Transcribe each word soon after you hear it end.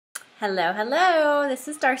Hello, hello, this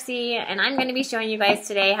is Darcy, and I'm going to be showing you guys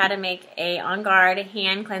today how to make a OnGuard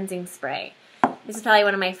hand cleansing spray. This is probably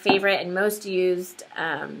one of my favorite and most used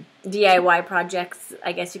DIY projects,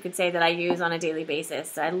 I guess you could say, that I use on a daily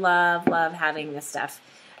basis. I love having this stuff.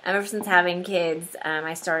 Ever since having kids,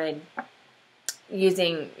 I started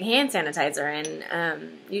using hand sanitizer,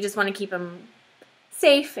 and you just want to keep them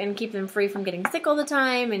safe and keep them free from getting sick all the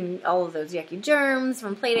time and all of those yucky germs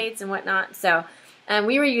from play dates and whatnot. So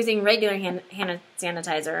we were using regular hand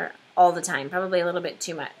sanitizer all the time, probably a little bit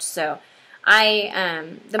too much. So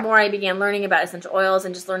the more I began learning about essential oils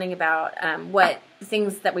and just learning about what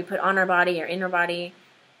things that we put on our body or in our body,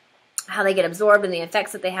 how they get absorbed and the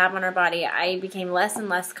effects that they have on our body, I became less and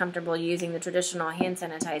less comfortable using the traditional hand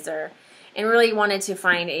sanitizer and really wanted to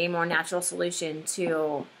find a more natural solution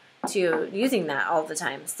to using that all the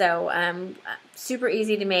time. So super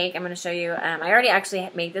easy to make. I'm going to show you. I already actually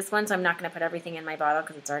made this one, so I'm not going to put everything in my bottle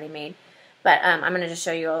because it's already made. But I'm going to just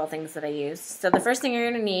show you all the things that I used. So the first thing you're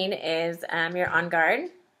going to need is your OnGuard.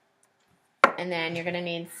 And then you're going to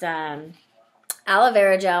need some aloe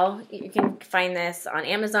vera gel. You can find this on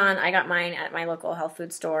Amazon. I got mine at my local health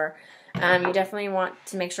food store. You definitely want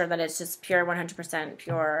to make sure that it's just pure, 100%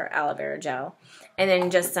 pure aloe vera gel. And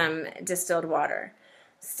then just some distilled water.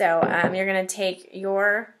 So you're going to take a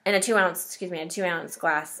 2 ounce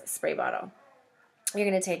glass spray bottle. You're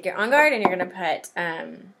going to take your OnGuard and you're going to put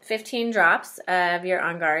 15 drops of your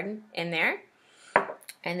OnGuard in there.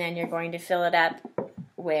 And then you're going to fill it up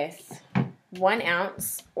with 1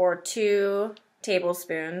 ounce or 2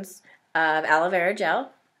 tablespoons of aloe vera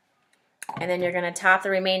gel. And then you're going to top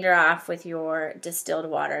the remainder off with your distilled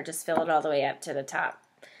water. Just fill it all the way up to the top.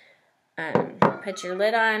 Put your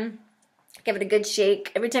lid on. Give it a good shake.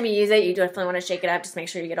 Every time you use it, you definitely want to shake it up. Just make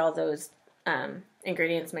sure you get all those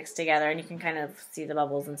ingredients mixed together, and you can kind of see the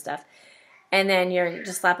bubbles and stuff. And then you're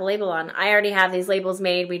just slap a label on. I already have these labels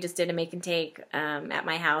made. We just did a make and take at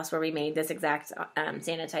my house where we made this exact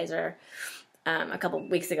sanitizer a couple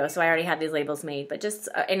weeks ago. So I already had these labels made, but just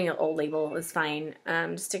any old label is fine.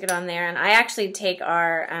 Just stick it on there. And I actually take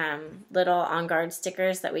our little OnGuard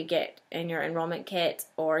stickers that we get in your enrollment kit,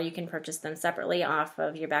 or you can purchase them separately off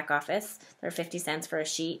of your back office. They're 50 cents for a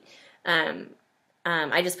sheet.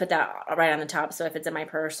 I just put that right on the top, so if it's in my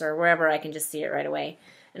purse or wherever, I can just see it right away.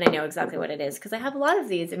 And I know exactly what it is because I have a lot of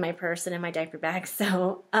these in my purse and in my diaper bag,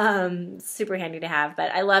 so super handy to have.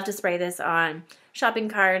 But I love to spray this on shopping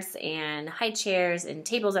carts and high chairs and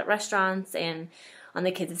tables at restaurants and on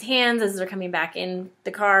the kids' hands as they're coming back in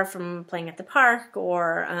the car from playing at the park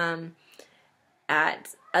or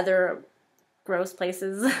at other gross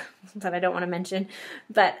places that I don't want to mention.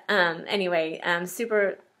 But anyway,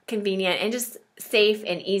 super convenient and just safe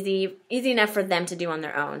and easy enough for them to do on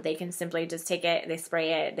their own. They can simply just take it, they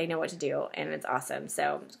spray it, they know what to do, and it's awesome.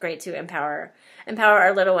 So it's great to empower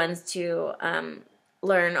our little ones to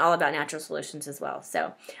learn all about natural solutions as well.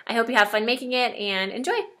 So I hope you have fun making it and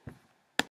enjoy.